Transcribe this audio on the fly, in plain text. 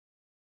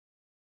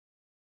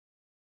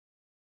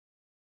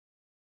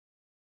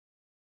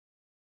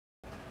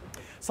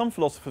Some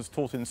philosophers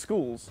taught in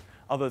schools,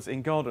 others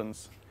in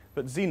gardens,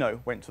 but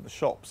Zeno went to the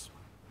shops.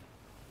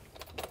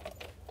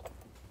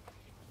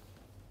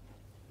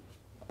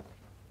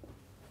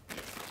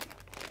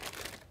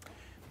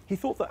 He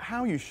thought that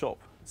how you shop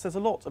says a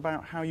lot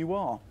about how you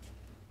are.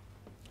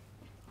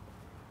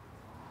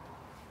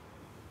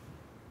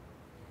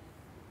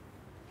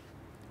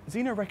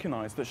 Zeno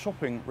recognised that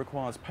shopping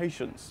requires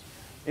patience.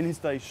 In his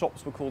day,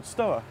 shops were called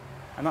stoa,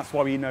 and that's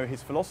why we know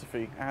his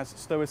philosophy as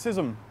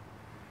Stoicism.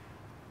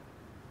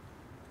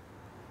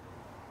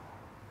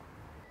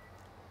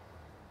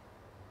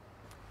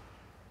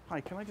 Hi,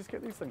 can I just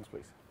get these things,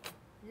 please?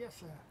 Yes,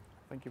 sir.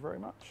 Thank you very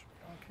much.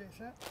 Okay,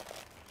 sir.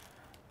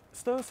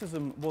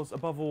 Stoicism was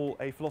above all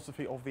a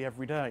philosophy of the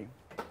everyday.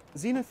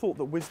 Zeno thought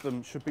that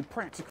wisdom should be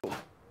practical.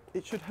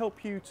 It should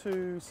help you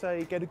to,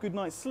 say, get a good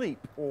night's sleep,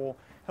 or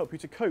help you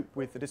to cope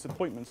with the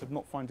disappointments of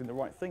not finding the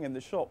right thing in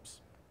the shops.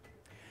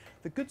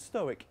 The good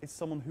Stoic is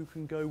someone who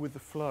can go with the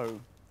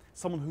flow,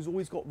 someone who's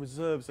always got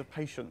reserves of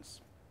patience.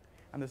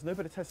 And there's no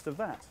better test of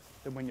that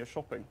than when you're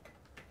shopping.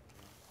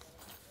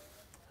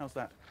 How's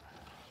that?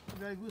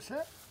 Very good,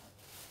 sir.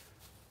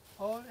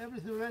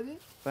 Everything ready?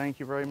 Thank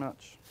you very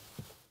much.